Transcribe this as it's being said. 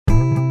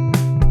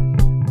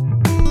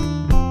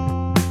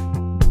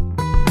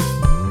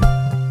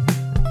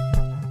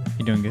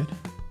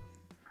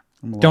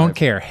I'm alive. Don't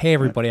care. Hey,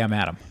 everybody, I'm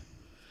Adam.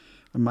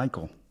 I'm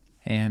Michael.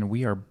 And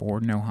we are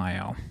bored in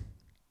Ohio.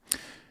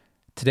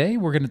 Today,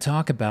 we're going to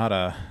talk about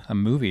a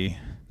movie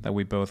that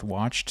we both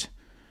watched,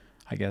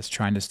 I guess,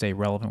 trying to stay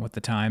relevant with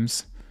the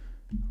times.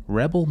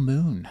 Rebel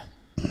Moon.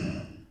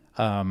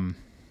 On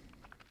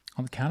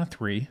the count of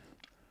three,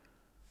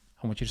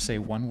 I want you to say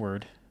one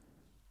word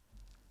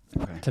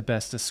to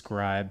best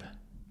describe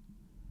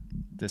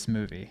this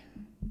movie.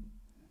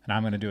 And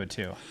I'm going to do it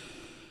too.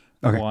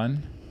 Okay.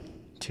 1,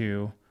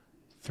 2,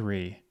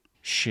 3.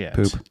 Shit.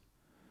 Poop.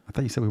 I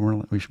thought you said we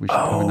weren't. We should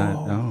probably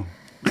not. Oh.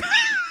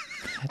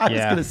 I was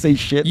Yeah. gonna say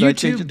shit. Then I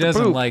changed YouTube it to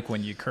doesn't poop. like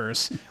when you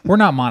curse. We're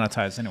not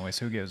monetized anyway,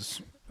 so who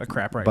gives a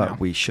crap right But now?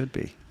 we should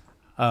be.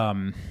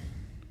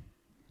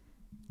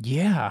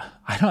 Yeah,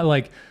 I don't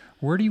like.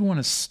 Where do you want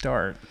to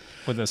start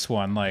with this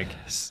one? Like,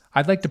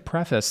 I'd like to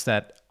preface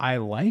that I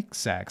like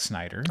Zack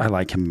Snyder. I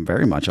like him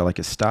very much. I like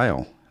his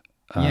style.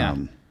 Yeah.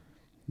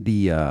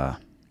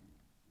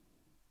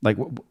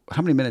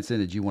 How many minutes in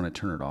did you want to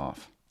turn it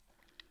off?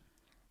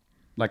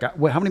 Like,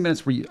 how many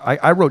minutes were you?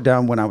 I wrote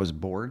down when I was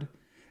bored.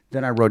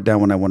 Then I wrote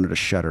down when I wanted to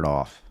shut it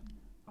off.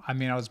 I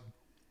mean, I was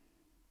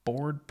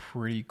bored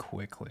pretty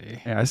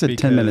quickly. Yeah, I said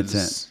 10 minutes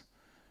because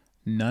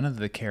none of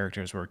the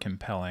characters were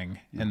compelling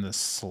in the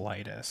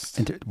slightest.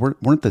 And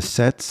weren't the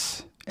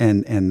sets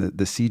and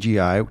the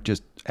CGI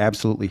just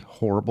absolutely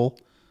horrible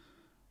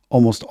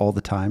almost all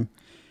the time?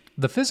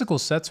 The physical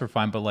sets were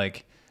fine, but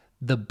like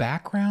the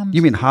background.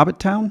 You mean Hobbit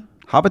Town?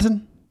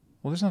 Hobbiton?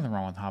 Well, there's nothing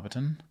wrong with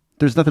Hobbiton.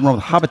 There's nothing wrong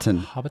with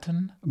Hobbiton.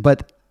 Hobbiton?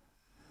 But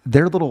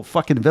their little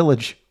fucking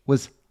village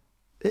was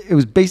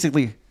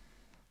basically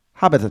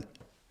Hobbiton.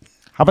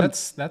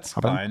 That's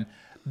Hobbiton. fine.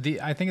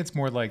 I think it's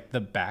more like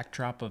the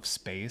backdrop of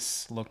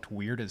space looked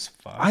weird as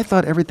fuck. I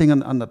thought everything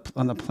on the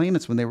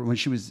planets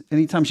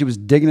anytime she was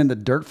digging in the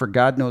dirt for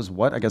God knows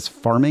what, I guess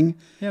farming.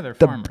 Yeah, they're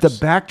the farmers. the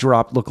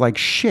backdrop looked like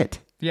shit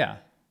Yeah.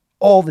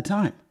 all the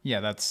time. Yeah,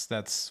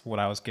 that's what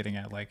I was getting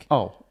at. Like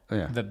Oh,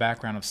 yeah. the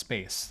background of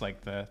space,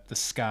 like the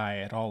sky,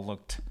 it all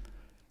looked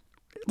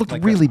It looked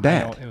like really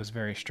bad. It was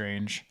very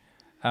strange.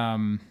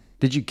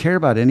 Did you care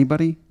about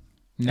anybody?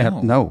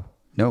 No.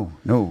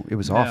 No. It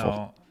was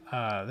awful.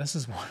 This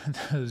is one of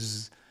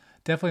those,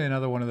 definitely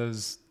another one of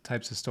those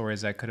types of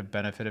stories that could have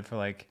benefited for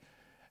like,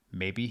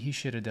 maybe he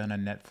should have done a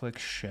Netflix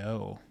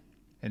show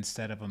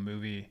instead of a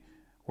movie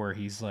where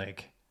he's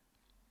like,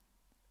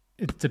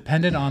 it's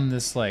dependent on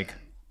this like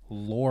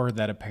lore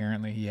that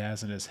apparently he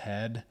has in his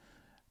head,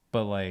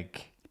 but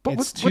like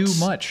it's too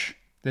much.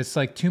 It's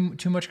like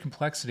too much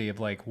complexity of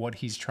like what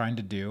he's trying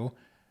to do.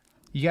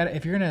 You got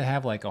if you're gonna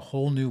have like a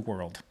whole new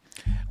world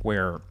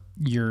where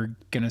you're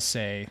gonna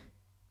say,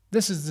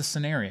 this is the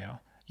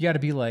scenario. You got to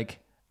be like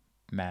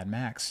Mad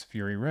Max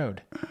Fury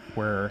Road,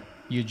 where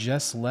you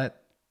just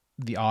let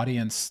the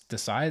audience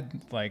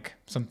decide like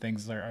some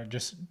things are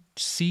just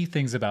see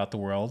things about the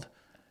world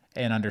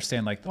and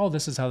understand like, oh,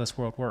 this is how this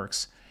world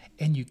works.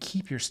 And you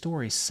keep your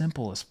story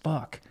simple as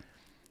fuck.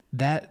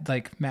 That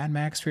like Mad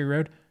Max Fury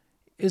Road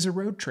is a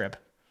road trip.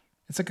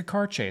 It's like a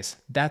car chase.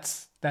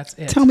 That's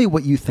it. Tell me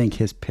what you think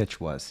his pitch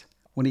was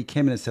when he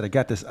came in and said, I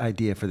got this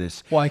idea for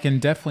this. Well, I can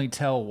definitely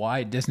tell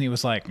why Disney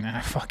was like,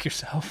 nah, fuck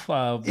yourself.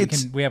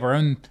 We have our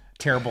own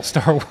terrible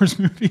Star Wars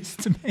movies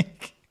to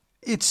make.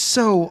 It's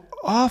so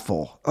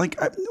awful. Like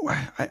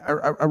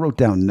I wrote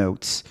down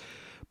notes,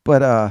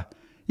 but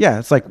yeah,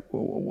 it's like,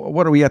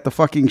 what are we at the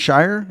fucking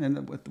Shire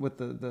and with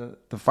the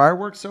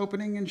fireworks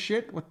opening and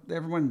shit with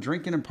everyone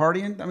drinking and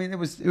partying? I mean, it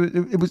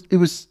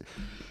was.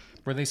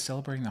 Were they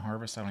celebrating the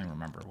harvest? I don't even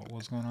remember what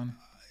was going on.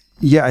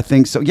 Yeah, I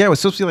think so. Yeah, it was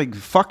supposed to be like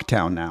fuck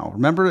town now.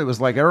 Remember, it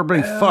was like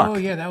everybody fuck. Oh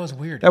yeah, that was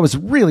weird. That was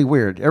really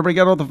weird. Everybody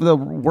got all the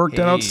work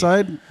done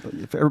outside.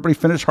 If everybody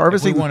finished If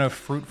harvesting, we want a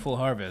fruitful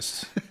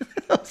harvest,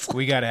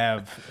 we got to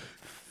have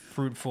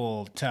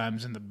fruitful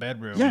times in the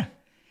bedroom. yeah.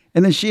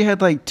 And then she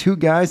had like two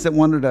guys that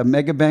wanted a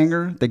mega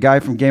banger, the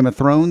guy from Game of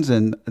Thrones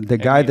and the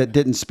guy that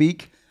didn't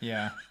speak.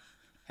 Yeah.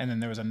 And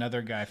then there was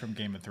another guy from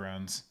Game of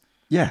Thrones,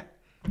 Yeah.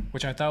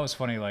 which I thought was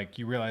funny. Like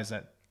you realize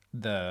that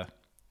the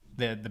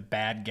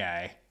bad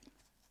guy,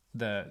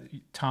 the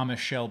Thomas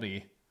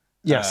Shelby,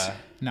 Yes.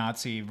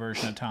 Nazi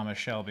version of Thomas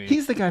Shelby.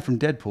 He's the guy from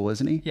Deadpool,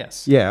 isn't he?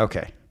 Yes. Yeah,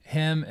 okay.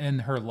 Him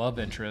and her love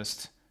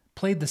interest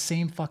played the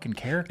same fucking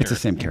character. It's the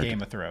same in character.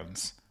 Game of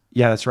Thrones.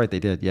 Yeah, that's right, they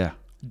did, yeah.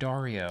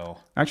 Dario.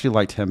 I actually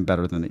liked him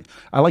better than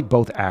I like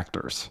both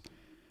actors.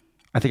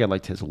 I think I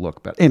liked his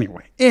look better.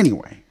 Anyway.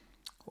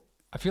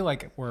 I feel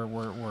like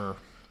we're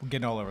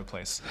getting all over the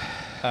place.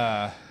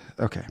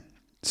 Okay.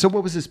 So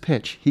what was his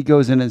pitch? He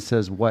goes in and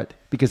says what?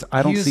 Because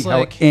I don't He was see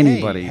like, how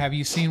anybody... Hey, have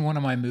you seen one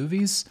of my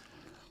movies?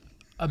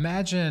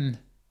 Imagine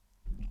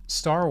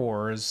Star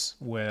Wars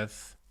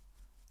with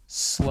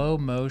slow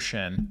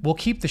motion. We'll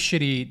keep the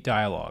shitty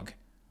dialogue.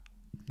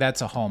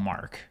 That's a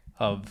hallmark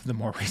of the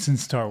more recent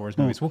Star Wars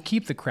movies. We'll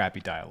keep the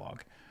crappy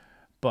dialogue.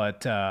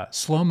 But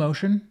slow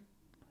motion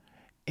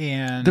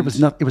and There was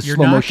not. It was you're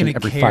slow not motion gonna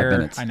every care. 5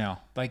 minutes. I know.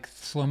 Like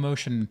slow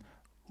motion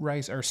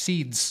rice or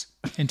seeds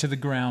into the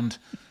ground.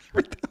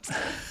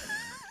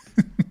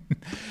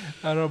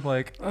 I don't know,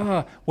 like,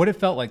 what it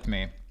felt like to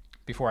me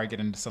before I get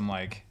into some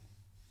like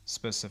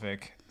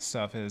specific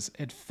stuff, is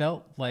it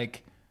felt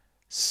like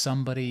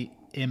somebody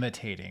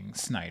imitating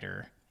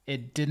Snyder.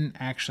 It didn't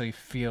actually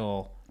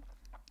feel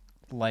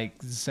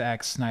like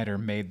Zack Snyder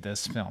made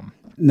this film.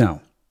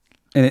 No,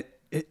 and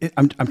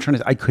I'm trying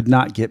to. I could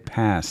not get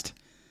past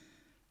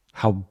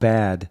how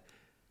bad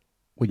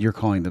what you're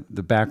calling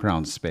the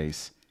background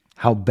space.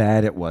 How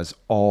bad it was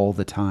all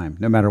the time.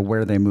 No matter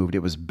where they moved, it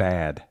was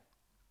bad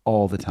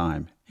all the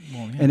time,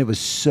 and it was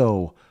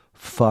so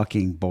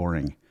fucking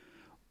boring.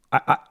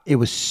 It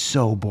was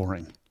so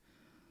boring.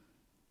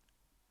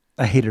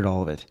 I hated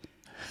all of it.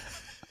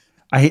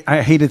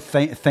 I hated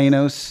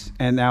Thanos,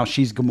 and now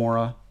she's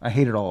Gamora. I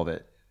hated all of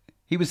it.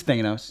 He was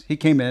Thanos. He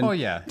came in,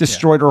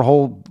 destroyed her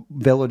whole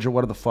village or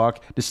whatever the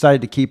fuck,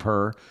 decided to keep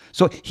her.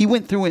 So he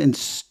went through it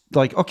and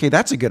like, okay,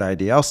 that's a good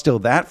idea. I'll steal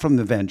that from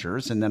the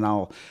Avengers, and then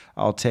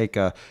I'll take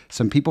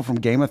some people from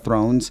Game of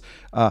Thrones.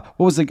 What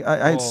was the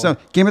I had some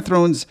Game of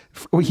Thrones?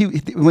 She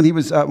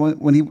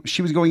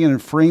was going in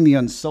and freeing the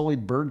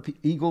Unsullied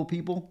Eagle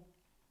people.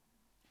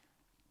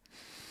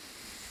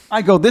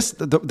 I go,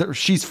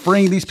 she's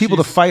freeing these people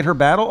to fight her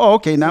battle. Oh,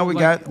 okay, now we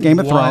got Game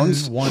of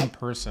Thrones. One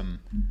person.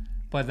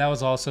 But that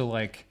was also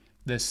like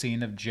the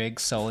scene of Jake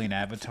sullying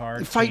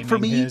Avatar, fight for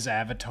me, his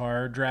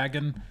Avatar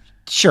dragon.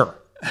 Sure,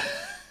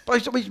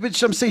 but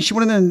I'm saying she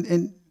went in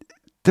and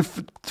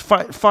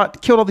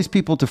killed all these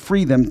people to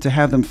free them, to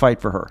have them fight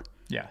for her.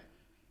 Yeah.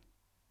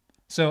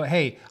 So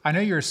hey, I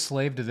know you're a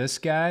slave to this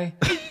guy,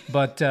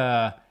 but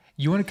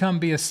you want to come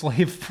be a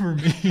slave for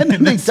me? And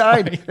then they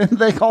died,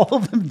 and all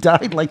of them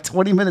died like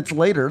 20 minutes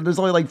later. There's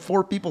only like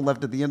 4 people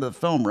left at the end of the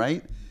film,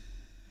 right?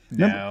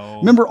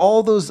 Remember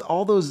all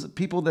those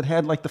people that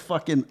had like the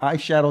fucking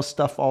eyeshadow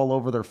stuff all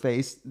over their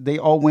face? They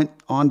all went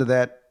onto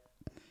that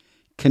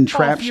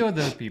contraption. A few of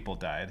those people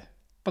died,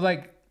 but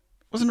like,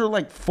 wasn't there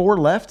like 4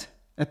 left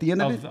at the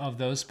end of it? Of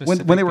those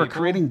specific when they were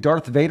creating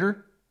Darth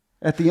Vader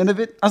at the end of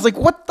it, I was like,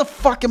 what the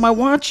fuck am I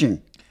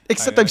watching?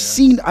 Except I've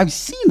seen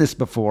this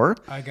before.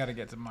 I gotta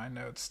get to my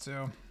notes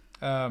too.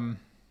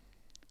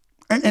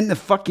 And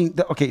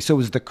okay, so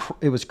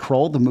it was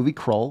Krull, the movie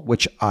Krull,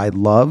 which I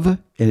love, and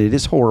it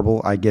is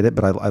horrible. I get it,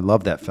 but I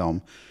love that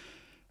film.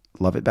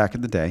 Love it back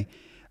in the day.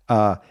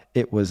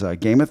 It was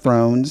Game of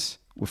Thrones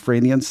with Free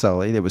and the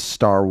Unsullied. It was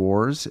Star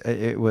Wars.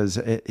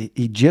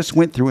 He just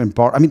went through and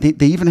bought. I mean,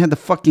 they even had the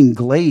fucking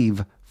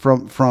glaive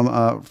from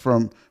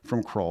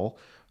Krull.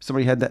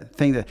 Somebody had that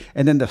thing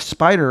and then the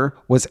spider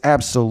was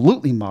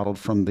absolutely modeled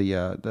from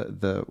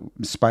the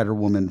Spider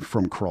Woman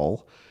from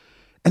Krull.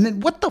 And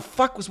then what the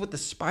fuck was with the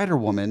Spider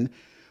Woman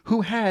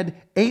who had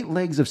 8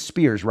 legs of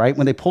spears, right?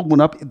 When they pulled one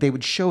up, they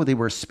would show they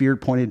were spear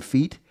pointed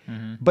feet,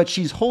 but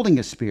she's holding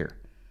a spear.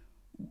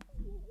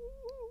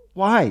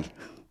 Why?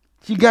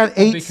 You got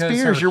 8 spears.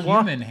 Because her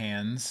human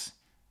hands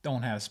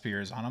don't have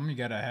spears on them. You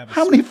gotta have.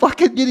 How many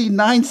fucking you need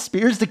 9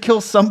 spears to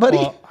kill somebody?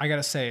 Well, I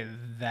gotta say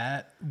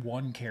that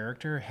one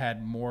character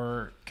had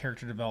more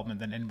character development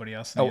than anybody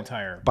else in the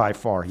entire by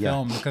far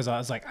film. Because I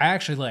was like, I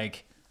actually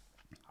like.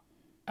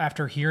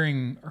 After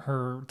hearing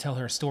her tell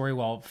her story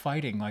while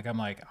fighting,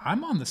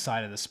 I'm on the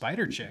side of the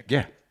spider chick.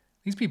 Yeah.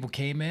 These people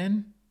came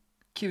in.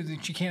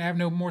 She can't have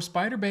no more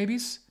spider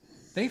babies.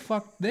 They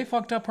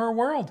fucked up her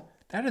world.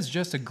 That is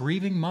just a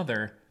grieving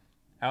mother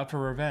out for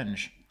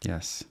revenge.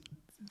 Yes.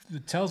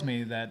 It tells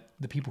me that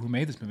the people who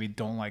made this movie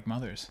don't like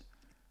mothers.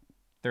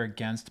 They're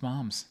against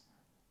moms.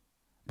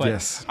 But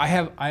yes. I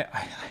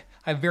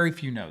have very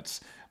few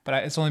notes.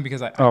 But it's only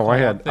because I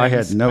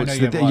had notes.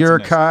 Your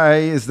Kai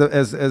is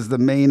as the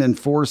main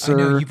enforcer.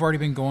 I know you've already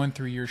been going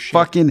through your shit.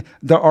 Fucking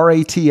the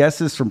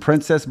RATSs from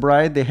Princess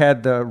Bride. They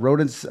had the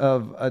rodents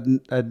of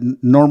a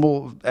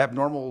normal,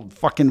 abnormal,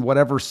 fucking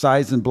whatever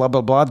size and blah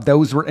blah blah.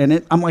 Those were in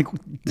it. I'm like,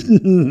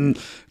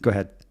 go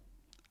ahead.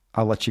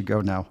 I'll let you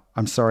go now.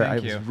 I'm sorry. I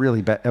was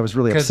really bad. I was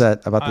really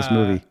upset about this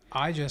movie.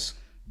 I just,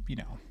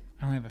 I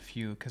only have a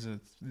few because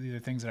the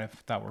things that I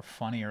thought were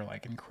funny are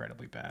like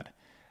incredibly bad.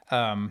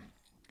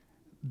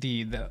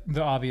 The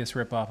obvious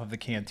ripoff of the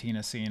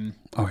cantina scene.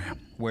 Oh yeah,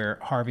 where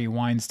Harvey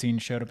Weinstein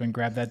showed up and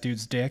grabbed that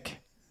dude's dick.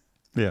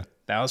 Yeah,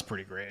 that was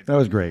pretty great. That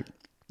was great.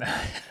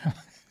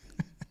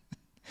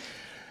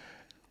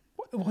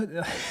 what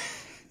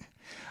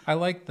I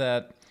like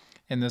that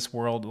in this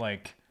world,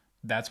 like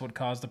that's what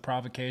caused the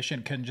provocation.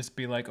 It couldn't just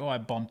be like, oh, I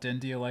bumped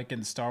into you like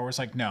in Star Wars.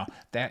 Like, no,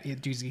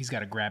 he's got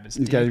to grab his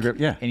dick.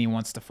 And he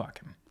wants to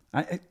fuck him.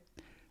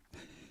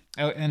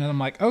 And I'm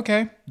like,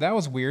 okay, that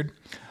was weird.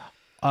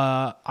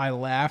 I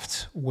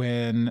laughed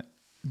when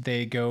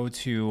they go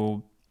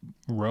to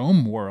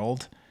Rome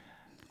World,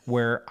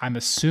 where I'm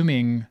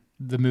assuming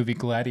the movie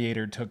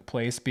Gladiator took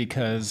place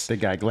because the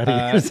guy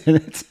Gladiator's in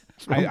it.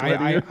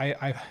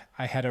 I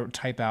had to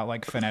type out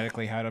like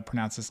phonetically how to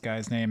pronounce this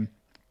guy's name.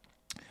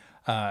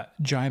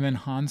 Jaimin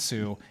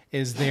Hansu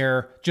is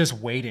there just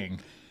waiting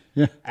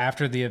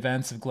after the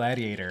events of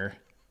Gladiator,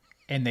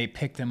 and they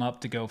picked him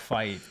up to go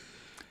fight.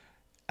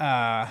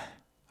 I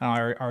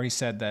already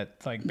said that,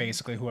 like,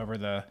 basically whoever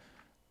the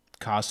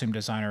costume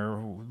designer,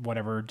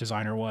 whatever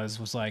designer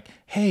was like,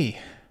 hey,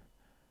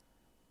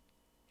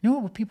 you know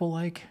what people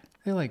like?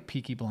 They like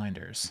Peaky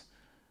Blinders.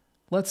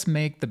 Let's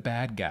make the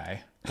bad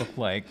guy look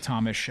like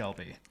Thomas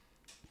Shelby.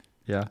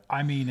 Yeah.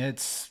 I mean,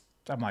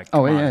 I'm like,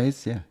 Oh, come yeah, on.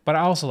 it's, yeah. But I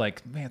also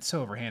like, man, it's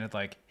so overhanded.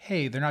 Like,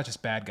 hey, they're not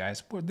just bad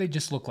guys. They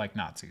just look like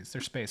Nazis.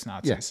 They're space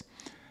Nazis.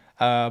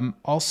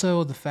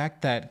 Also, the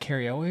fact that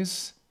Carrie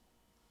Elwes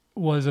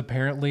was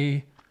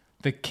apparently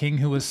the king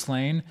who was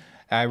slain.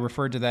 I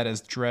referred to that as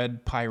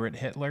Dread Pirate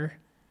Hitler.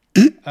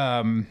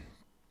 And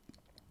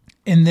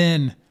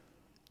then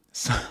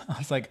so I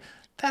was like,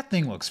 that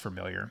thing looks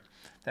familiar.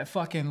 That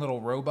fucking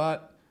little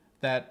robot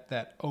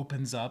that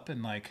opens up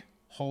and like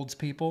holds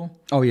people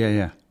Oh, yeah,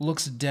 yeah.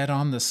 looks dead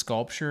on the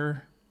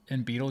sculpture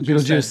in Beetlejuice.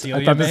 Beetlejuice. That I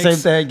Delia thought the makes. same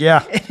thing.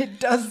 Yeah. And it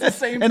does the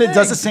same And thing. it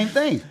does the same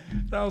thing.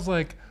 And I was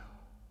like,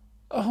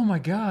 oh my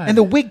God. And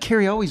the wig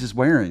Carrie always is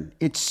wearing,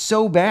 it's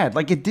so bad.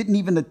 Like it didn't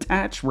even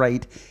attach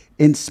right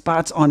in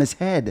spots on his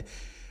head. And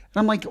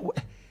I'm like,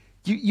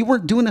 you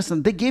weren't doing this.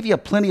 They gave you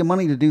plenty of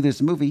money to do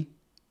this movie.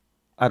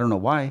 I don't know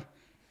why.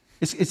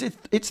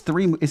 It's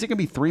three. Is it gonna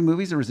be 3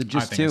 movies or is it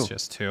just I think 2? it's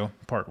just 2,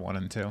 part 1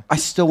 and 2.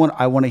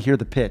 I want to hear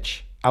the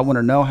pitch. I want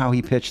to know how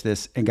he pitched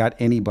this and got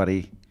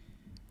anyone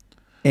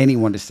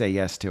to say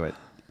yes to it.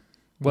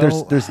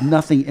 Well, There's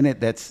nothing in it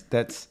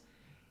that's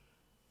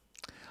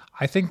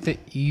I think the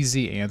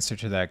easy answer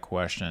to that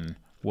question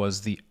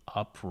was the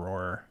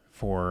uproar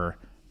for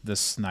the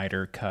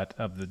Snyder cut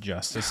of the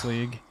Justice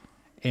League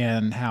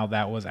and how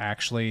that was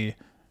actually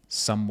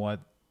somewhat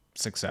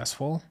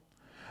successful.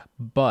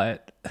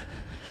 But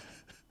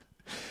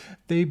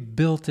they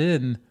built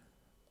in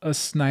a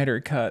Snyder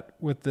cut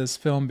with this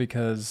film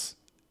because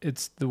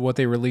what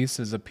they released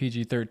is a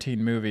PG-13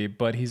 movie,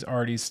 but he's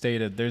already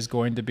stated there's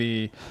going to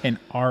be an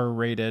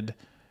R-rated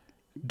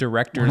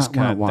director's We're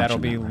not cut that'll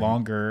watching be that, right?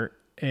 longer.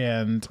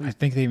 And I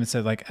think they even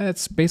said like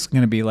it's basically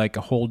going to be like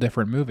a whole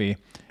different movie.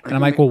 And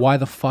I'm like, well, why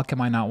the fuck am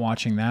I not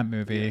watching that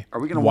movie? Are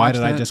we gonna Why watch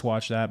did I that? just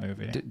watch that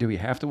movie? Do we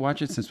have to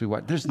watch it since we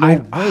watch? There's no way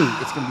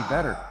it's going to be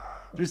better.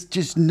 There's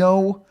just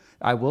no.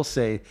 I will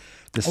say,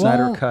 the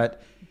Snyder Well-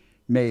 cut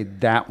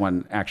made that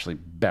one actually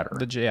better.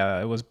 Yeah,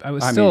 it was. I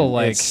was I still mean,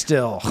 like it's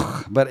still,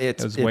 but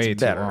it's it was way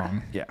better. too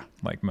long. Yeah,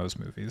 like most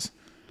movies.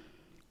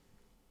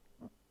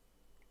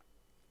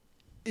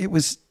 it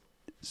was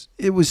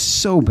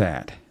so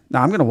bad.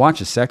 Now I'm going to watch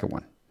the second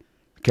one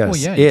because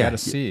Well, yeah, you gotta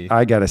see.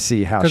 I got to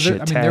see how Because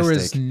shit. I mean, there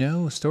was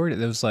no story.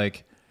 There was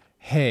like,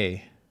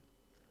 hey,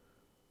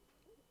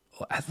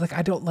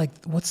 I don't like.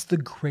 What's the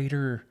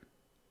greater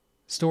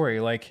story?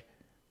 Like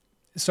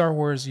Star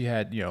Wars, you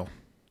had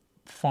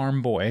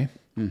farm boy,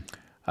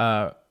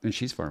 and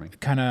she's farming.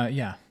 kind of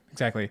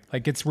exactly.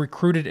 Like gets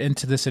recruited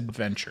into this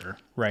adventure,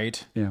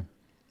 right? Yeah,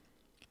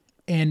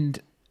 And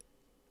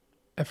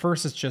at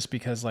first it's just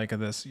because like of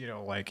this,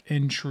 like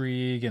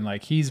intrigue and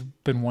like he's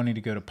been wanting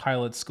to go to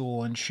pilot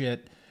school and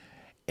shit.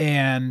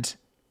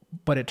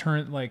 But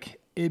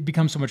it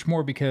becomes so much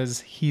more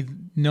because he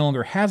no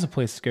longer has a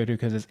place to go to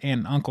because his aunt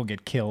and uncle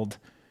get killed.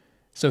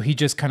 So he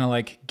just kind of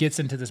like gets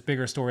into this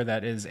bigger story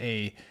that is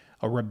a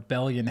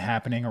rebellion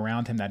happening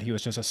around him that he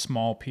was just a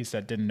small piece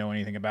that didn't know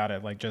anything about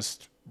it. Like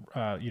just,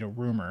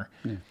 rumor.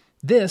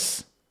 Yeah.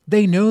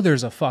 They know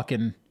there's a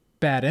fucking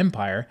bad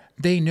empire.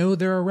 They know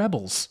there are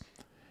rebels.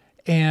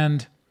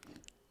 And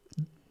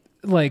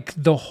like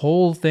the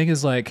whole thing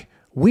is like,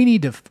 we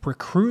need to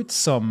recruit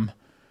some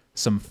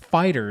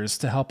fighters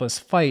to help us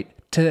fight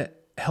to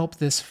help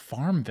this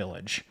farm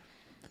village.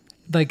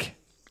 Like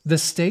the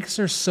stakes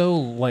are so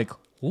like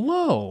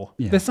low.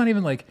 Yeah. That's not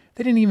even like,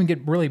 they didn't even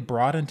get really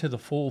brought into the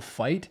full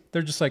fight.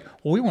 They're just like,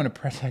 well, we want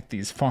to protect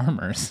these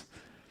farmers.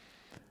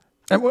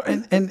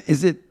 and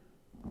is it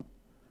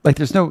like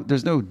there's no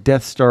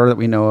Death Star that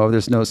we know of?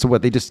 There's no, so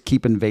what, they just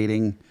keep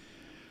invading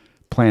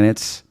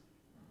planets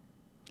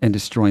and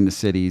destroying the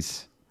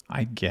cities,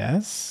 I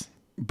guess.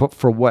 but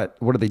for what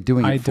are they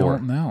doing it for? I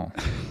don't know.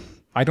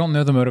 I don't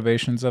know the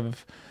motivations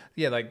of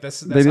like this.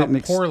 They That's how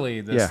didn't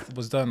poorly this yeah.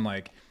 was done.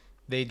 Like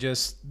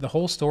the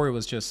whole story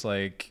was just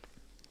like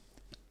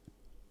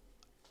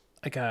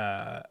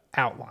a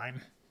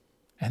outline,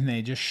 and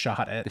they just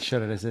shot it. They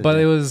shut it as is. But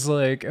it was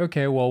like,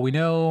 okay, well, we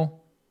know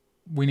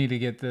we need to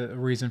get the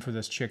reason for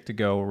this chick to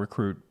go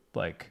recruit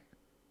like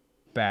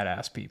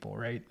badass people,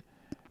 right?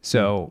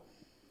 So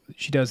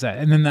she does that,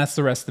 and then that's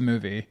the rest of the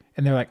movie.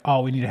 And they're like,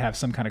 oh, we need to have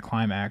some kind of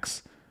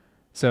climax,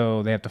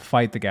 so they have to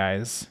fight the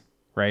guys,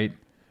 right?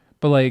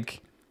 But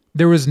like,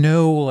 there was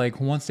no like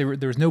there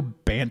was no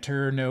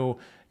banter, no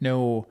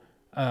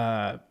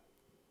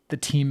the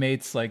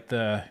teammates, like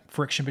the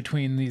friction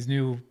between these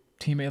new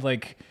teammates,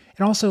 like,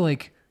 and also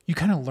like you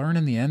kind of learn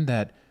in the end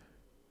that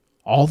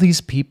all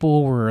these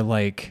people were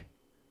like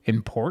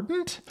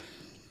important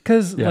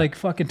because like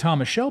fucking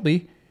Thomas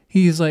Shelby,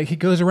 he's like, he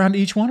goes around to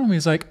each one of them,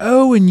 he's like,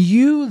 oh, and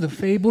you the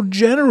fabled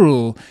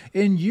general,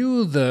 and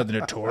you the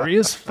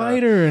notorious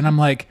fighter, and I'm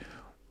like,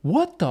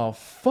 what the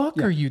fuck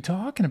are you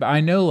talking about?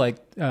 I know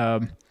like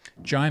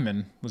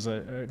Jaimin was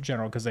a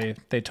general because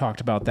they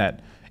talked about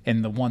that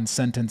in the one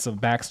sentence of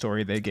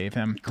backstory they gave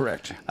him.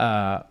 Correct.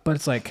 But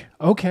it's like,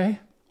 okay,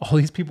 all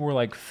these people were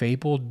like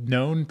fabled,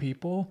 known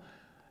people.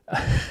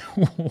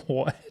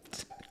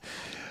 What?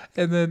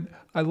 And then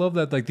I love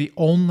that like the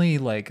only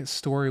like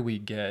story we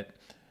get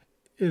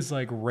is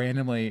like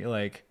randomly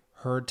like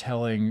her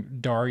telling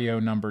Dario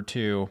number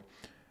 2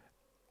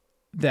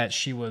 that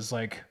she was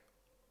like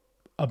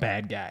a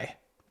bad guy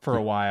for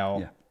a while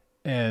Yeah.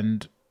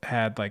 and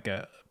had like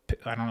a,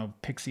 I don't know,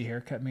 pixie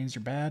haircut means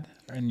you're bad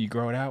and you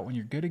grow it out when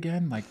you're good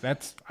again. Like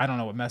that's, I don't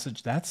know what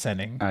message that's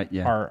sending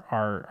Yeah.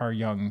 our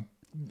young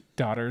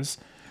daughters.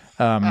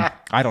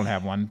 I don't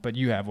have one, but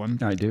you have one.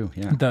 I do.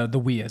 Yeah. The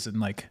we as in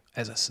like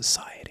as a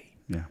society.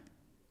 Yeah.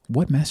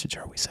 What message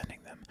are we sending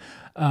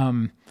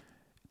them?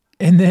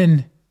 And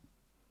then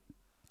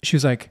she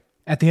was like,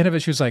 at the end of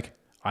it, she was like,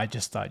 I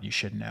just thought you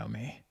should know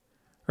me.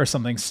 Or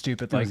something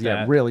stupid like that.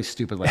 Yeah, really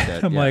stupid like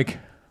that. I'm yeah. like,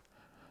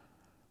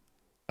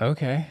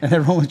 okay. And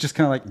everyone was just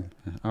kind of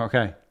like,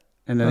 okay.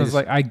 And then I was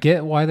like, I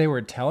get why they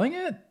were telling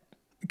it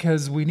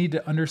because we need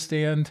to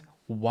understand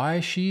why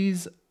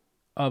she's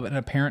an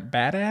apparent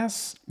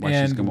badass she's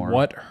and Gamora.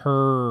 what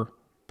her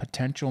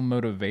potential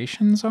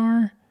motivations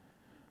are.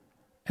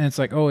 And it's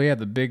like, oh yeah,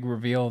 the big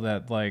reveal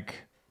that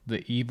like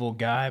the evil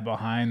guy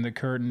behind the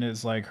curtain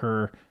is like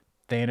her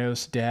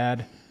Thanos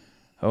dad.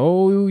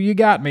 Oh, you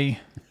got me.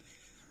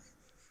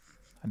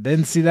 I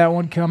didn't see that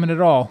one coming at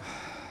all.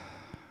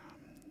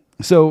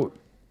 So,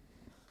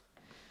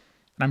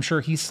 and I'm sure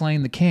he's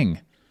slaying the king.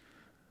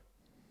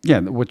 yeah,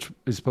 which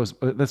is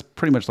that's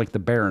pretty much like the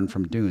Baron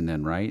from Dune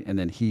then, right? And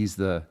then he's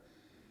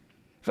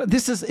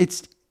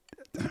it's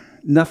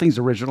nothing's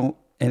original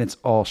and it's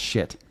all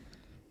shit.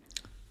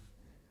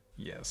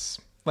 Yes.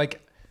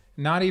 Like,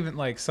 not even,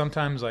 like,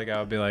 sometimes, like, I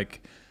would be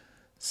like,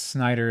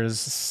 Snyder's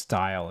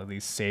style at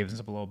least saves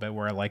up a little bit,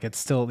 where, like, it's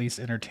still at least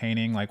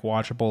entertaining, like,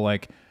 watchable,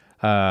 like,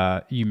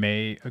 you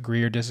may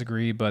agree or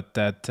disagree, but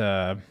that,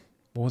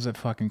 what was it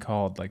fucking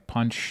called? Like,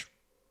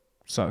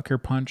 Sucker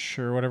Punch,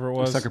 or whatever it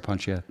was? Sucker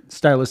Punch, yeah.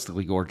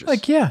 Stylistically gorgeous.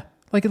 Like, yeah.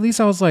 Like, at least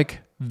I was, like,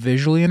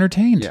 visually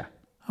entertained. Yeah.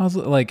 I was,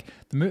 like,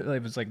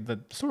 it was, like, the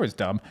story's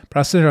dumb, but I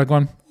was sitting there, like,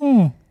 going,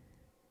 oh,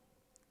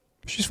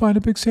 she's fighting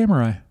a big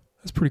samurai.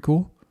 That's pretty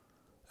cool.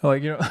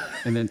 Like, you know.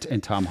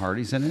 and Tom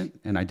Hardy's in it,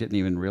 and I didn't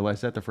even realize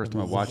that the first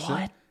time I watched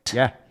it.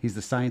 Yeah, he's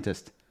the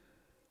scientist.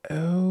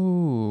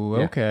 Oh,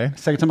 Yeah. okay.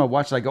 Second time I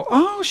watched it, I go,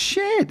 oh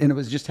shit! And it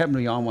was just happened to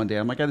me on one day.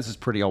 I'm like, oh, this is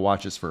pretty. I'll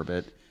watch this for a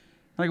bit.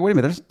 I'm like, wait a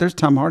minute, there's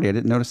Tom Hardy. I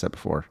didn't notice that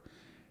before.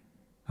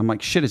 I'm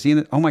like, shit, is he in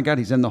it? Oh my god,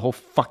 he's in the whole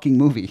fucking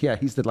movie. Yeah,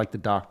 he's the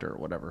doctor or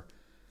whatever.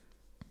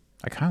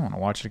 I kind of want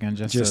to watch it again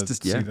just to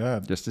see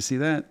that. Just to see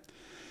that.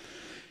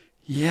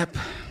 Yep.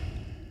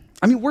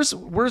 I mean, where's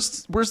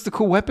the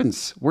cool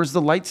weapons? Where's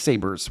the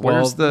lightsabers?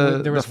 Where's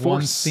there was the force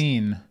one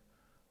scene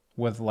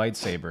with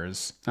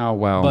lightsabers. Oh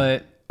wow!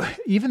 But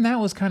even that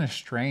was kind of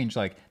strange.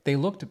 Like they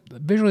looked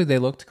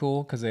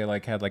cool because they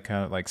like had like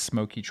kind of like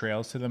smoky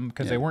trails to them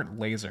because they weren't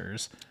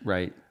lasers,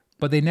 right?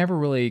 But they never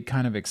really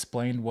kind of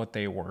explained what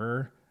they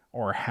were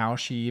or how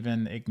she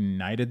even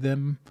ignited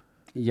them.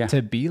 Yeah.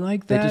 To be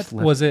like that,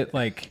 was it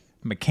like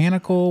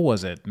mechanical?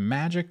 Was it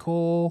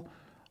magical?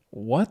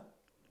 What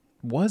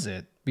was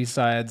it?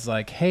 Besides,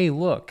 like, hey,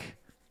 look,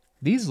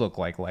 these look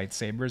like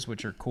lightsabers,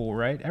 which are cool,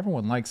 right?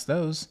 Everyone likes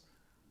those.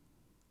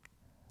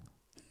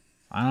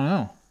 I don't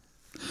know.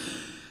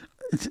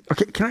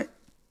 Okay, can I?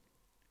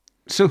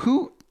 So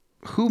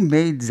who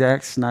made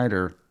Zack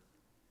Snyder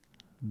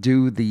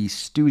do the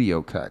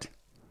studio cut?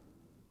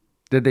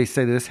 Did they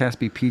say this has to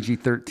be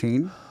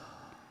PG-13?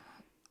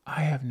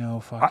 I have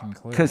no fucking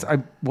clue. Because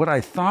what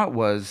I thought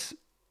was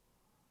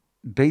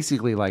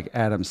basically like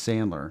Adam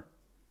Sandler.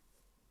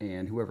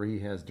 And whoever he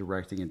has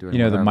directing and doing,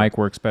 the mic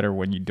works better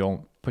when you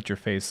don't put your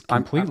face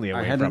completely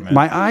away from it.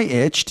 My eye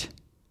itched.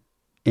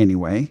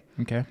 Anyway,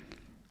 okay.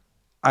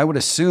 I would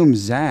assume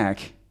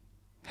Zach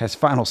has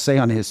final say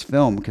on his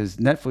film because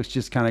Netflix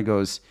just kind of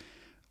goes,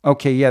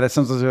 "Okay, yeah, that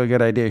sounds like a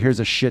good idea. Here's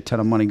a shit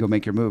ton of money. Go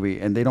make your movie,"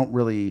 and they don't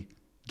really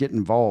get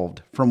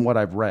involved, from what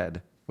I've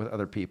read with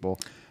other people.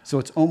 So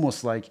it's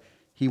almost like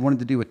he wanted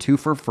to do a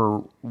twofer for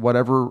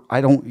whatever. I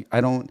don't.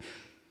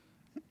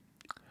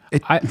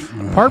 Part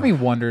of me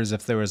wonders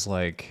if there was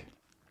like,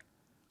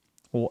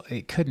 well,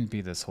 it couldn't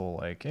be this whole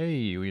like,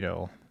 hey,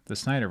 the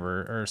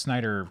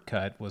Snyder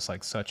cut was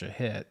like such a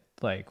hit,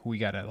 like we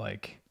gotta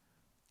like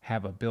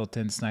have a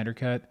built-in Snyder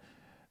cut,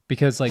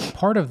 because like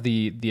part of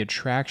the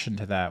attraction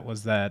to that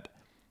was that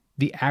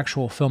the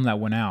actual film that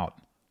went out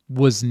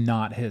was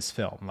not his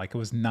film, like it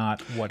was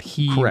not what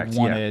he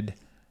wanted,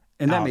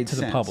 and that out made to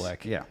sense. the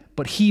public. Yeah,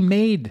 but he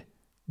made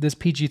this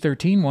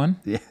PG-13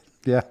 one.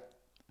 Yeah.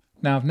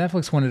 Now, if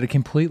Netflix wanted to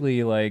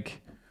completely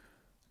like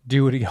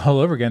do it all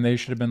over again, they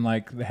should have been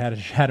like had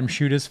him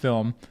shoot his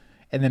film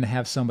and then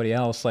have somebody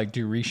else like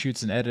do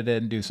reshoots and edit it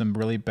and do some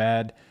really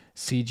bad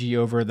CG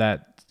over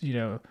that,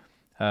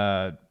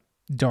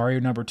 Dario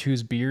number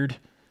 2's beard.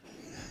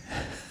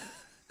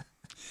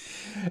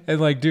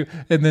 and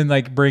then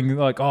like bring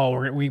like, oh,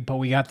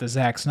 we got the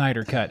Zack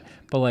Snyder cut,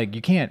 but like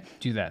you can't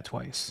do that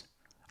twice.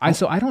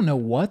 So I don't know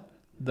what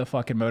the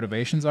fucking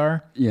motivations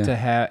are to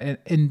have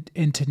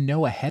and to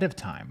know ahead of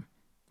time.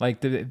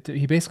 Like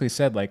he basically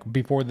said, like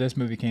before this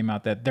movie came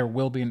out, that there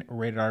will be a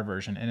rated R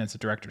version and it's a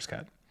director's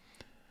cut.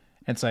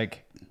 And it's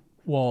like,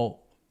 well,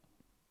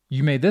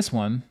 you made this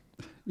one.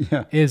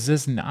 Yeah. Is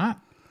this not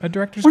a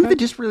director's Why don't cut?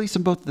 they just release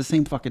them both at the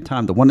same fucking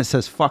time? The one that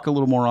says fuck a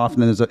little more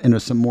often and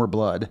there's some more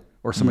blood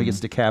or somebody gets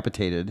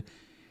decapitated.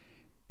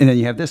 And then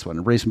you have this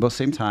one. Release them both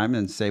same time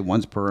and say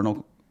one's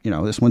parental.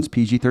 This one's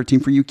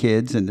PG-13 for you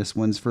kids and this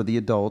one's for the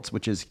adults,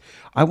 which is,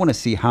 I want to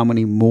see how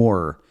many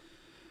more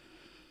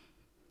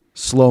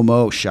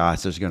slow-mo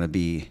shots there's going to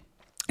be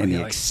in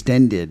the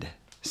extended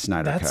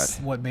Snyder cut. That's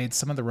what made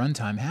some of the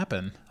runtime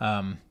happen.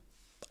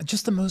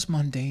 Just the most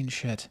mundane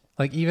shit.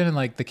 Like even in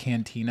like the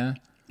cantina,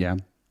 Yeah.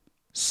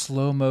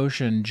 slow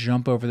motion,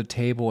 jump over the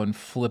table and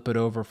flip it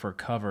over for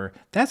cover.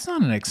 That's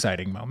not an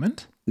exciting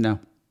moment. No.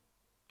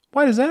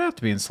 Why does that have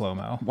to be in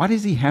slow-mo? Why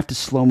does he have to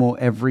slow-mo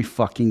every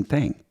fucking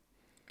thing?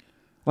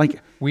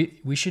 Like,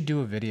 We should do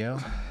a video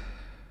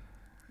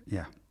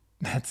yeah.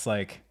 that's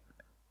like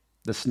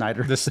The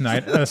Snyder.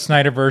 the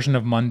Snyder version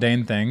of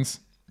mundane things.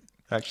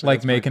 Actually, Like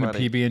that's pretty making a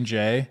funny.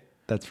 PB&J.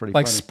 That's pretty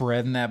Like funny.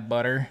 spreading that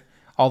butter.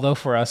 Although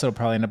for us, it'll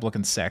probably end up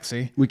looking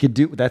sexy. We could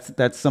do,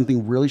 that's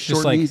something really short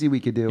Just like, and easy we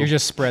could do. You're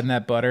just spreading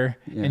that butter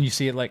and you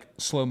see it like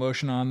slow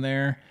motion on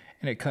there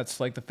and it cuts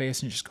like the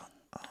face and you just go,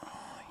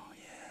 oh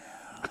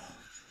yeah,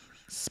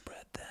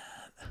 spread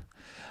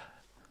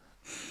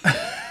that.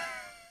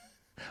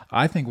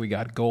 I think we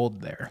got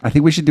gold there. I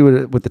think we should do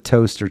it with the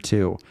toaster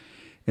too.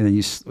 And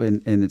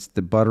then and it's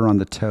the butter on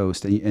the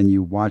toast and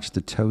you watch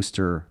the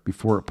toaster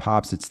before it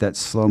pops. It's that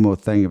slow-mo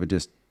thing of it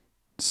just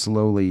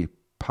slowly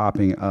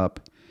popping up.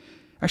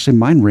 Actually,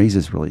 mine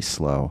raises really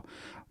slow.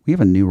 We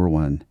have a newer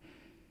one.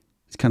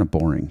 It's kind of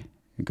boring.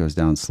 It goes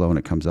down slow and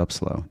it comes up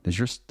slow. Does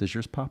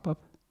yours pop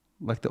up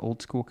like the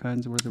old school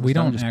kinds where We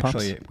don't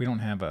actually. We don't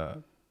have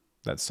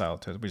that style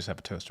toast. We just have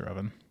a toaster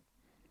oven.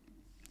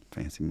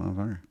 Fancy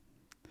motherfucker.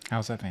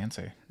 How's that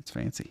fancy? It's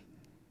fancy,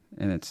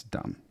 and it's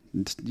dumb.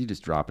 You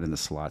just drop it in the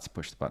slots,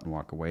 push the button,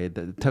 walk away.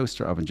 The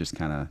toaster oven just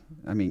kind of.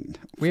 I mean,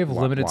 We have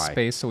limited why?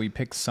 space, so we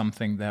picked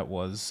something that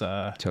was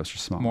Toaster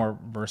small. more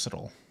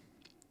versatile.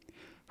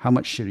 How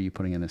much shit are you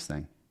putting in this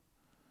thing?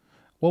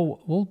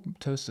 Well, we'll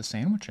toast a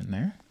sandwich in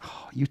there.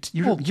 You're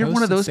Well,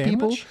 one of those toasted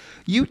people. sandwich?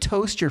 You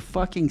toast your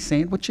fucking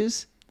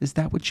sandwiches? Is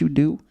that what you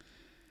do?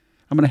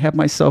 I'm gonna have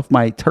myself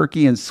my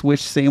turkey and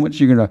Swiss sandwich.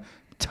 You're gonna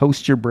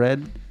toast your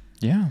bread?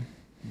 Yeah.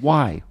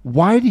 Why?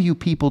 Why do you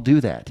people do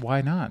that?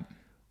 Why not?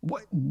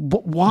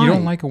 Why? You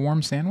don't like a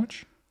warm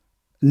sandwich?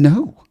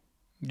 No.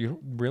 You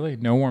really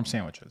no warm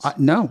sandwiches?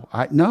 No.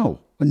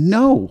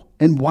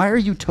 And why are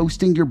you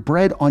toasting your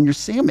bread on your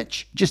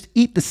sandwich? Just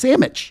eat the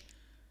sandwich.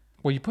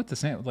 Well, you put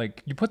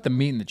the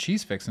meat and the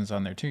cheese fixings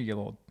on there too. You get a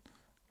little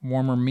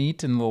warmer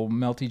meat and a little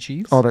melty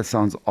cheese. Oh, that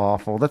sounds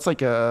awful. That's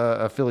like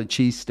a Philly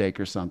cheesesteak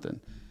or something.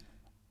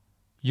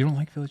 You don't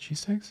like Philly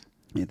cheesesteaks?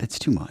 Yeah, that's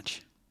too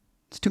much.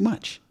 It's too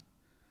much.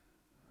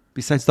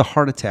 Besides the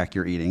heart attack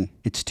you're eating,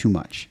 it's too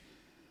much.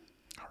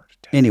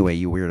 Anyway,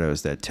 you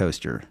weirdos that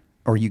toaster,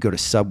 or you go to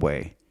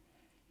Subway,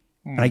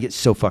 and I get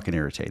so fucking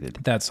irritated.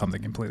 That's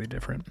something completely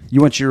different. You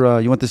want you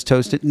want this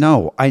toasted?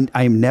 No,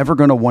 I'm never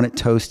going to want it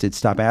toasted.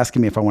 Stop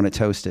asking me if I want it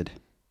toasted.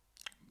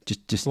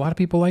 Just A lot of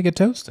people like it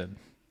toasted.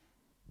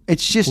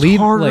 it's just Leave,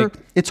 harder. like-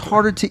 It's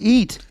harder to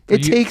eat. It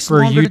takes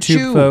for longer YouTube to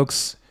chew.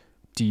 folks.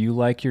 Do you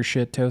like your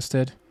shit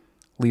toasted?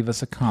 Leave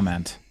us a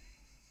comment.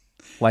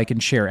 Like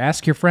and share.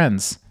 Ask your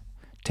friends.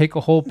 Take a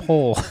whole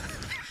poll.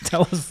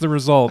 Tell us the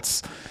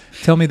results.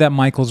 Tell me that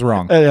Michael's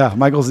wrong. Yeah,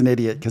 Michael's an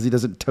idiot because he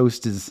doesn't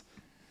toast his.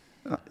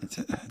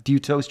 Do you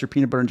toast your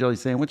peanut butter and jelly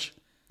sandwich?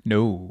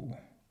 No.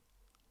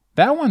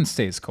 That one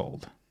stays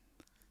cold.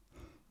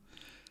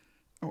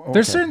 Okay.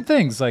 There's certain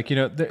things like,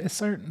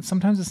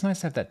 sometimes it's nice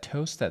to have that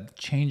toast, that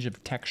change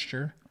of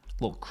texture,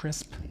 a little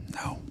crisp.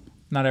 No.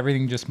 Not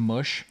everything just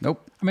mush.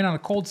 Nope. I mean, on a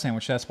cold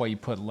sandwich, that's why you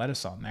put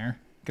lettuce on there.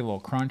 Get a little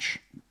crunch.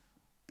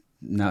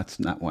 No, that's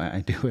not why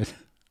I do it.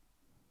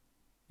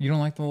 You don't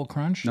like the little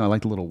crunch? No, I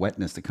like the little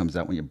wetness that comes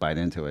out when you bite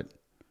into it.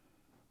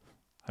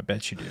 I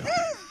bet you do.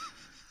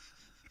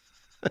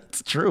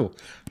 That's true.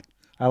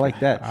 I like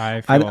that.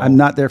 I'm I'm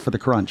not there for the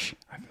crunch.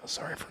 I feel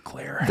sorry for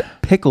Claire.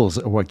 Pickles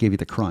are what give you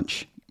the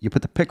crunch. You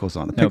put the pickles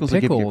on. The pickles,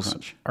 will give you a pickles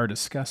crunch. are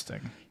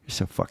disgusting. You're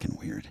so fucking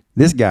weird.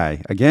 This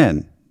guy,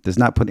 again, does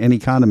not put any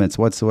condiments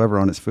whatsoever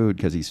on his food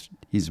because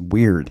he's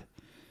weird.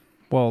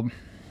 Well, And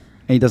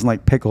he doesn't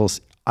like pickles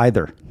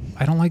either.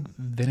 I don't like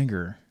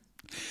vinegar.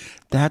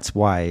 That's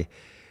why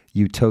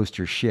you toast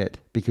your shit,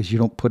 because you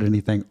don't put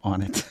anything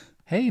on it.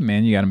 Hey,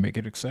 man, you got to make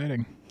it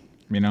exciting.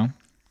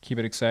 Keep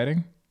it exciting.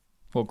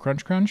 A little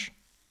crunch, crunch.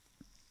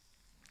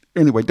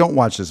 Anyway, don't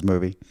watch this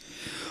movie.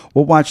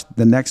 We'll watch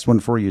the next one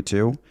for you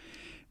too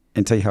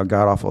and tell you how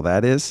god awful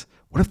that is.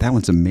 What if that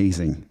one's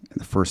amazing in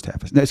the first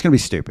half? No, it's going to be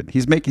stupid.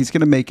 He's going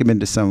to make him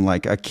into some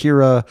like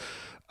Akira,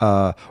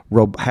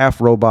 half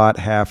robot,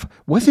 half.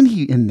 Wasn't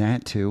he in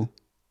that too?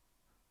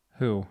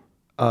 Who?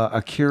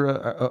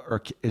 Akira,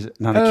 or is it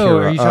not Oh, Akira?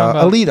 are you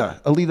talking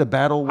about- Alita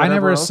Battle. I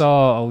never else.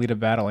 saw Alita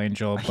Battle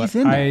Angel, but He's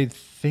in that. I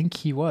think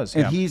he was.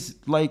 And Yeah. he's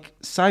like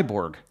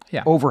cyborg.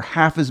 Yeah. Over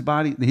half his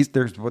body.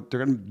 They're going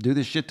to do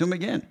this shit to him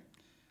again.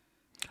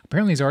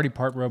 Apparently, he's already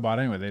part robot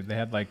anyway. They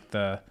had like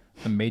the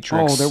the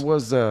Matrix there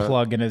was a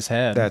plug in his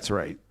head. That's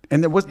right.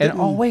 And there was. And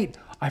oh wait,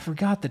 I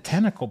forgot the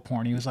tentacle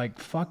porn. He was like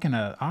fucking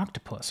a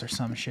octopus or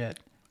some shit.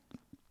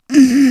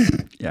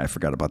 Yeah, I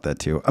forgot about that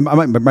too.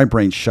 My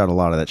brain shut a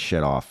lot of that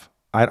shit off.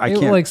 I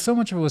can't. Like so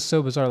much of it was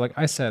so bizarre. Like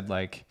I said,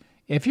 like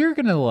if you're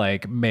gonna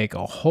like make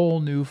a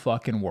whole new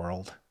fucking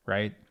world,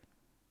 right?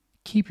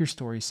 Keep your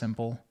story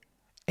simple,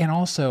 and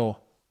also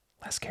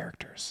less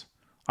characters.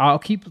 I'll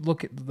keep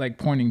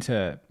pointing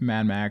to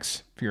Mad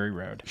Max Fury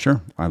Road.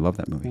 Sure, I love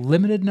that movie.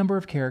 Limited number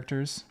of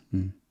characters,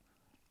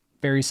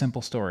 very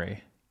simple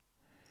story.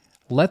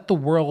 Let the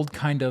world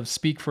kind of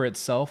speak for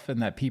itself,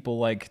 and that people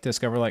like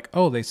discover like,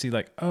 oh, they see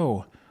like,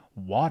 oh,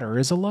 water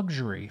is a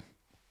luxury.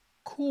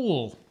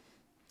 Cool.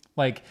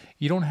 Like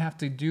you don't have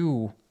to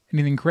do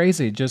anything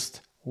crazy.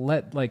 Just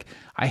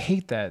I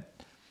hate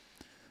that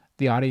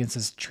the audience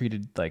is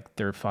treated like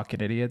they're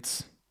fucking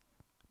idiots.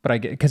 But I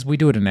get, because we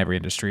do it in every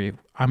industry.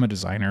 I'm a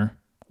designer.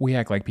 We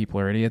act like people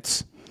are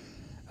idiots.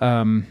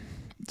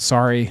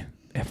 Sorry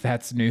if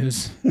that's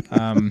news.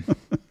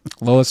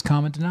 Lowest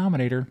common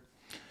denominator.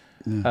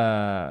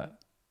 But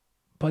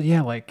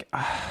yeah, like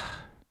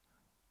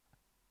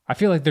I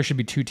feel like there should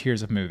be two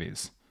tiers of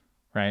movies,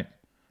 right?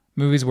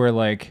 Movies where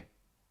like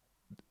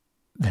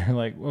they're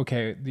like,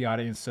 okay, the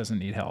audience doesn't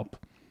need help,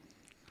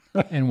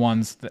 and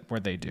ones where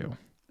they do.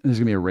 There's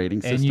gonna be a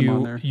rating system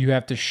on there. You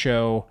have to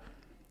show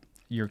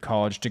your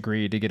college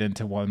degree to get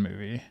into one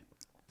movie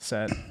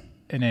set,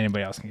 and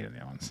anybody else can get in the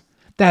other ones.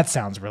 That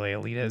sounds really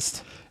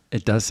elitist.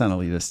 It does sound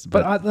elitist,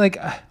 but I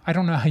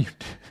don't know how you,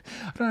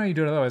 I don't know how you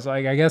do it otherwise.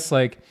 Like I guess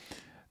like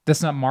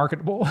that's not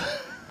marketable.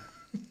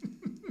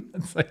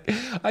 It's like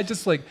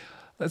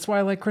that's why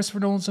I like Christopher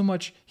Nolan so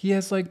much. He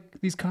has like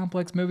these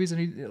complex movies,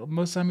 and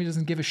most of the time he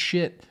doesn't give a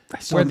shit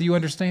whether you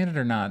understand it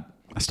or not.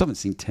 I still haven't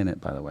seen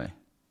Tenet, by the way.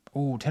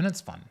 Oh,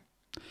 Tenet's fun.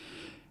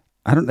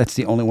 That's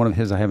the only one of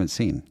his I haven't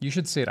seen. You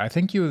should see it. I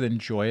think you would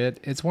enjoy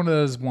it. It's one of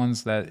those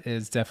ones that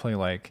is definitely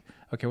like,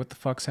 okay, what the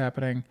fuck's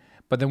happening?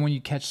 But then when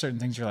you catch certain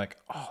things, you're like,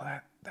 oh,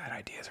 that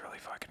idea is really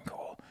fucking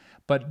cool.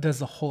 But does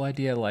the whole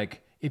idea,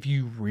 like, if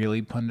you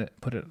really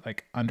put it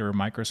like under a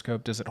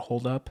microscope, does it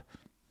hold up?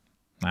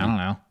 I don't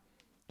know.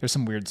 There's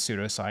some weird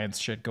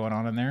pseudoscience shit going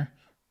on in there.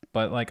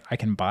 But like, I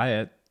can buy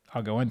it.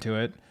 I'll go into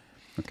it.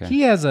 Okay.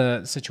 He has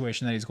a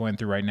situation that he's going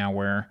through right now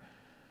where,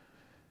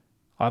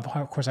 of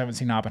course, I haven't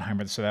seen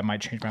Oppenheimer, so that might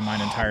change my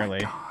mind entirely.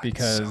 My God,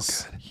 because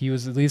so he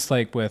was at least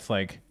like with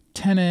like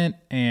Tenet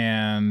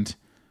and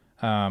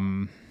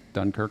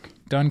Dunkirk.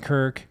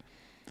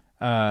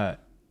 And I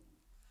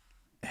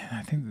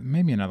think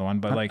maybe another one,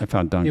 but like I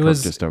found Dunkirk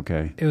just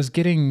okay. It was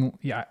getting,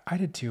 yeah, I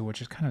did too,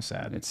 which is kind of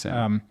sad. It's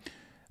sad.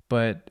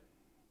 But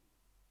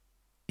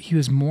he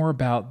was more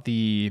about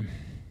the,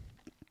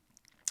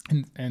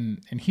 and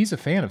he's a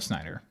fan of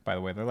Snyder, by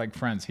the way. They're like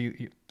friends.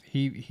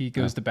 He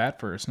goes to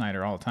bat for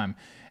Snyder all the time.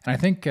 And I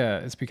think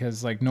it's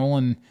because like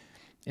Nolan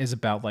is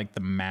about like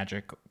the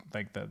magic,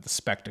 like the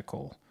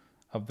spectacle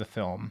of the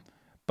film.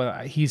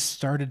 But he's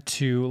started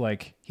to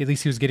like, at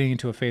least he was getting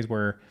into a phase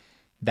where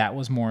that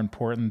was more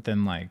important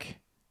than like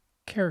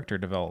character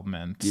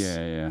development.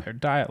 Yeah. Or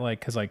diet, like,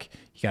 because like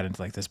he got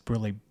into like this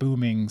really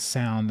booming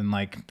sound, and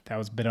like that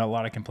was been a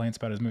lot of complaints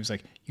about his movies.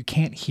 Like you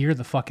can't hear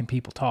the fucking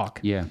people talk.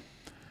 Yeah.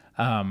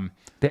 But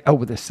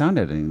the sound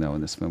editing though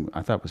in this film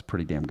I thought was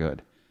pretty damn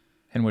good.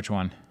 And which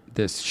one?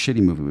 This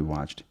shitty movie we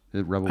watched,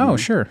 the Rebel. Oh,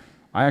 movie. Sure.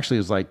 I actually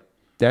was like,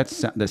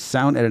 the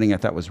sound editing I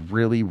thought was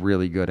really,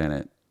 really good in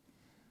it.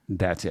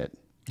 That's it.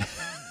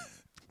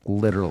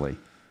 Literally.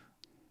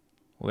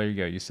 Well, there you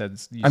go. You said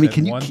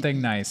one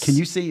thing nice. Can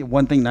you say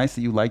one thing nice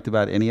that you liked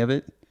about any of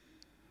it?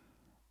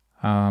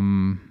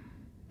 I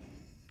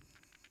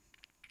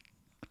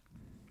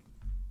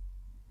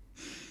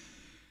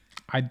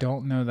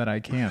don't know that I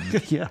can.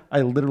 Yeah,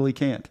 I literally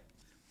can't.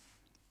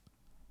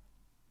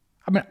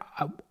 I mean,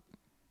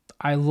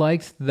 I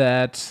liked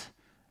that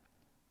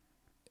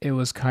it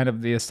was kind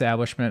of the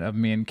establishment of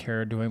me and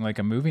Kara doing like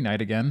a movie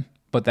night again,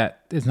 but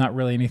that is not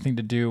really anything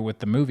to do with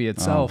the movie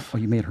itself. Oh,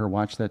 you made her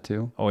watch that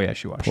too? Oh yeah,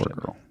 she watched it.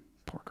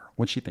 Poor girl.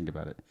 What'd she think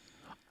about it?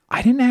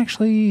 I didn't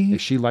actually...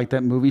 If she liked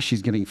that movie,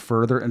 she's getting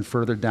further and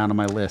further down on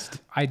my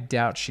list. I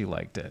doubt she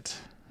liked it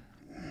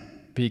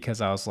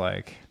because I was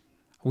like,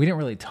 we didn't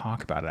really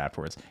talk about it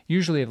afterwards.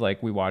 Usually if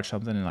like we watch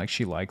something and like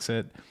she likes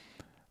it,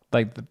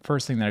 like the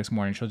first thing the next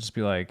morning, she'll just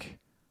be like,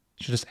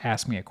 she'll just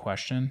ask me a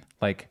question,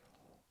 like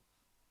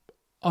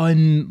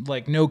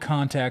like no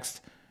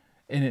context,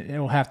 and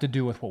it'll have to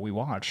do with what we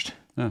watched.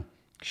 Oh.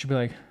 She'll be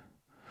like,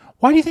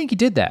 why do you think you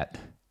did that?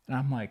 And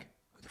I'm like,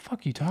 what the fuck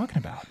are you talking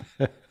about?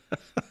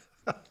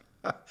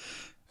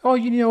 Oh,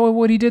 you know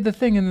what he did, the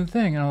thing and the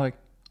thing. And I'm like,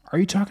 are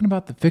you talking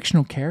about the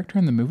fictional character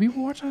in the movie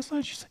we watched last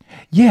night? She's like,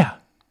 yeah.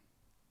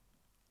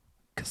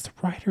 Because the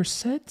writer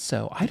said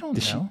so. I don't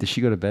know. Does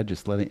she go to bed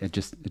just letting it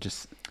just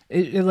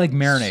it like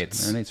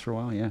marinates. Marinates for a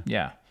while, yeah.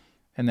 Yeah.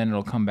 And then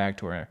it'll come back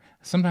to her.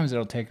 Sometimes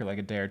it'll take her like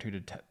a day or two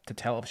to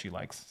tell if she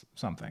likes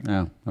something.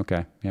 Oh,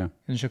 okay. Yeah.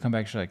 And she'll come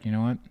back, she's like, you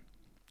know what?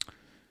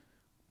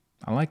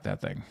 I like that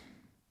thing.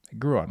 It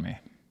grew on me.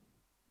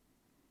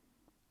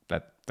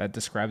 that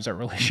describes our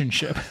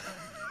relationship.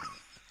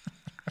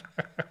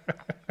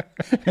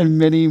 And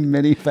many,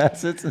 many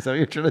facets. Is that what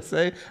you're trying to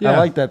say? Yeah. I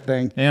like that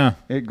thing. Yeah.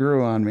 It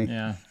grew on me.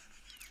 Yeah.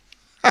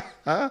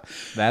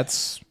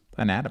 That's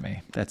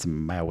anatomy. That's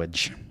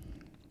marriage.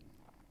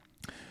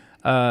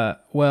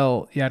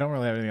 Well, yeah, I don't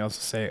really have anything else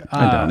to say.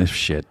 I don't. It's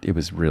shit. It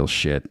was real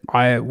shit.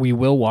 We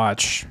will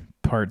watch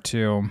part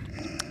 2.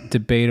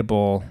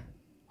 Debatable,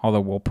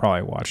 although we'll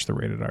probably watch the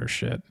rated R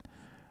shit.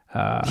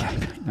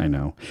 I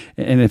know.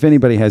 And if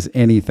anybody has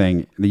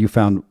anything that you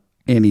found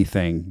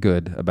anything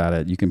good about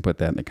it, you can put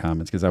that in the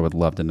comments because I would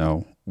love to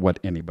know what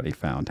anybody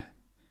found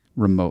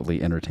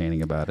remotely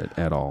entertaining about it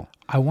at all.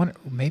 I want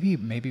maybe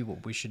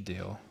what we should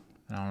do.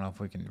 I don't know if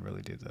we can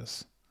really do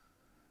this.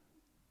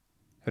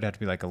 It would have to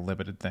be like a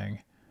limited thing.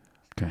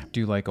 Okay.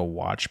 Do like a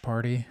watch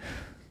party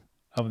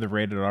of the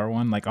rated R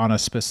one, like on a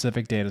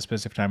specific day at a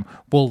specific time.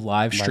 We'll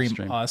live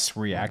stream us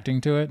reacting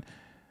to it.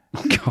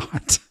 Oh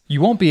God. You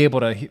won't be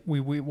able to.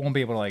 We won't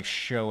be able to like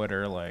show it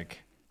or like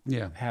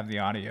have the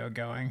audio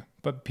going.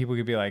 But people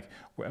could be like,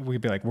 we're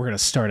gonna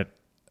start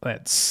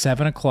at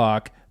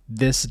 7:00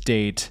 this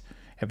date.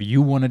 If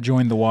you want to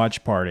join the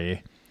watch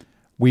party,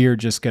 we are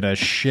just gonna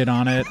shit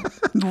on it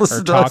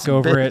or talk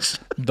over it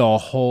the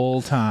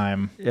whole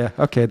time. Yeah.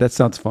 Okay. That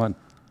sounds fun.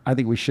 I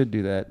think we should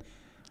do that.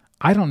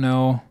 I don't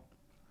know.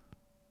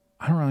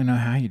 I don't really know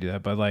how you do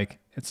that, but like,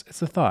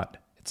 it's a thought.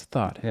 It's a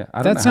thought. Yeah.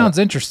 That sounds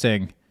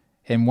interesting.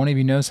 And one of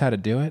you knows how to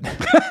do it.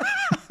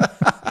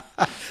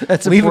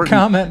 That's Leave important. a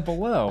comment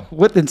below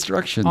With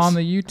instructions on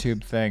the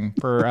YouTube thing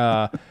for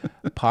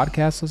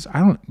podcasts.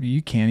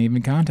 You can't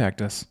even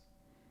contact us.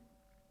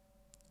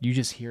 You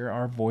just hear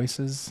our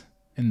voices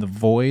in the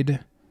void.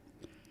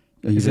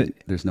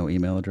 There's no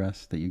email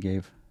address that you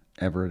gave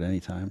ever at any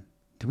time.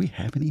 Do we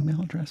have an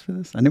email address for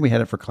this? I knew we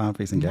had it for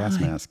Clownface and Gas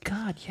Mask.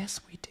 God, yes,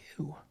 we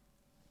do.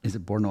 Is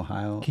it Borden,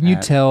 Ohio? Can you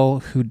tell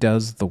who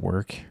does the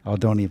work? Oh,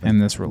 don't even. In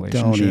this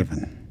relationship.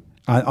 Don't even.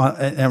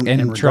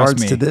 In trust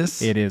regards me, to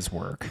this, it is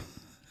work.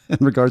 In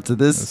regards to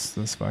this,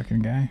 This fucking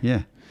guy.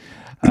 Yeah.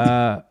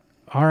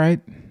 All right.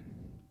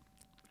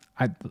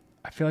 I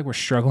feel like we're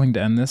struggling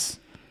to end this.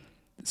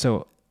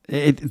 So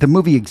the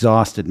movie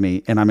exhausted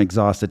me, and I'm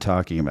exhausted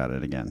talking about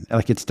it again.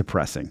 Like, it's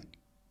depressing.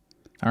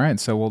 All right,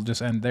 so we'll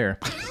just end there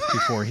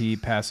before he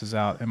passes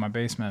out in my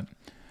basement.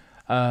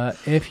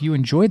 If you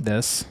enjoyed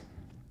this,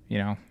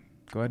 go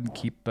ahead and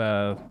keep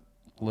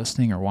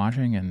listening or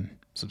watching and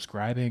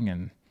subscribing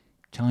and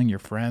telling your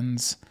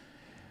friends,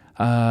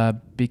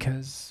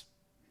 because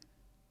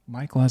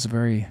Michael has a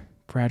very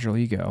fragile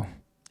ego.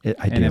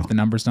 I do. And if the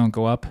numbers don't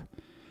go up,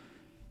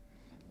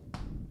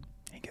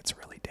 he gets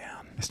really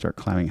down. I start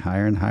climbing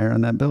higher and higher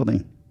on that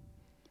building.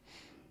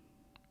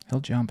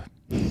 He'll jump.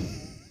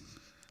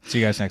 See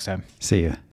you guys next time. See ya.